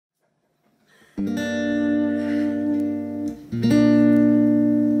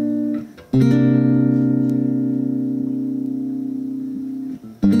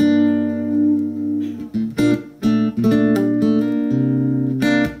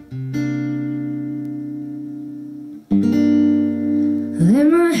Lay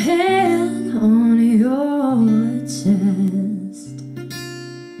my hand on your chest.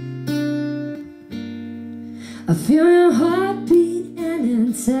 I feel your heartbeat and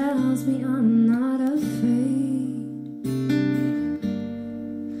it tells me I'm not afraid.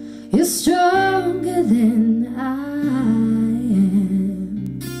 You're stronger than I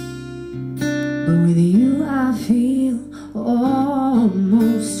am, but with you I feel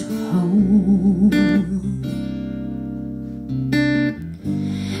almost whole.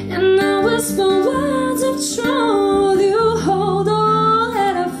 For words of truth, you hold all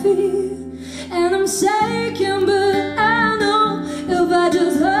that I feel, and I'm shaking, but I know if I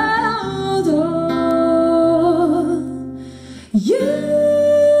just hold on, you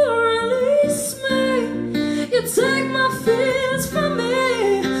release me, you take my fears from me,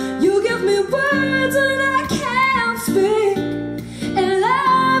 you give me words and I can't speak, and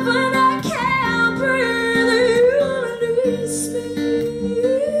life when I can't breathe, you release me.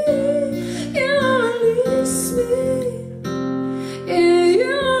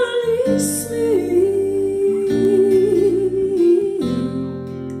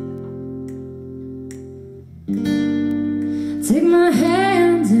 Take my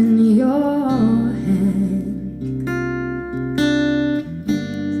hand in your hand,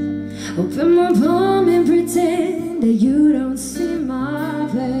 open my palm and pretend that you don't see my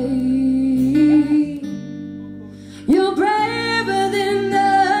pain. You're braver than I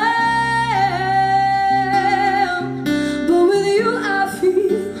am, but with you I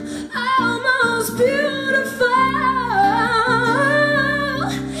feel almost beautiful.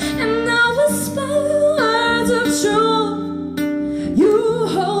 And I whisper words of truth, you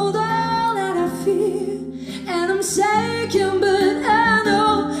hold all that I feel, and I'm shaking, but I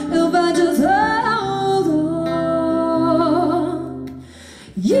know if I just hold on,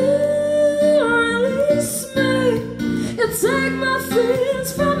 you release me, you take my fears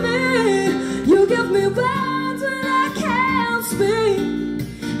from me, you give me words when I can't speak,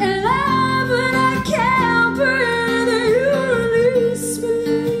 and life when I can't breathe, you release me,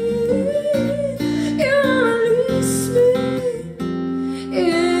 you release me.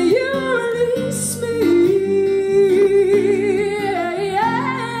 Yeah, you release me.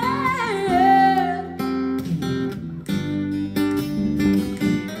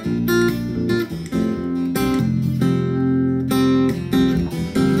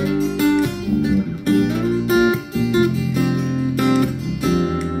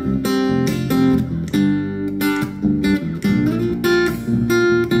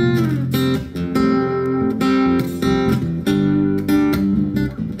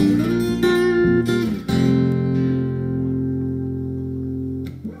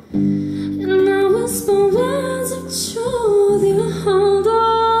 And I whisper words of truth, you hold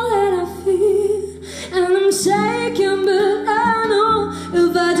all that I feel, and I'm shaking, but I know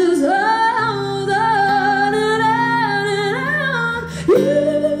if I just hold on and on, you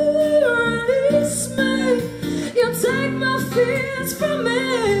release me, you take my fears from me,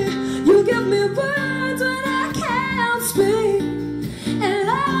 you give me words when I can't speak, and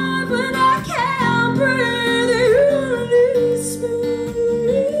life when I can't breathe, you release me.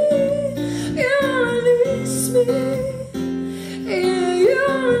 Yeah, you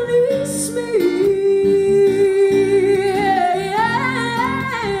release me. Yeah,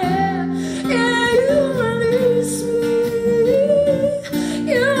 you release me.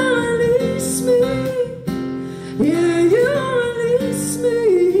 You release me. Yeah, you release me.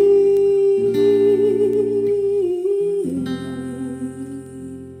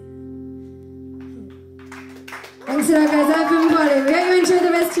 Thanks a lot, guys. I've been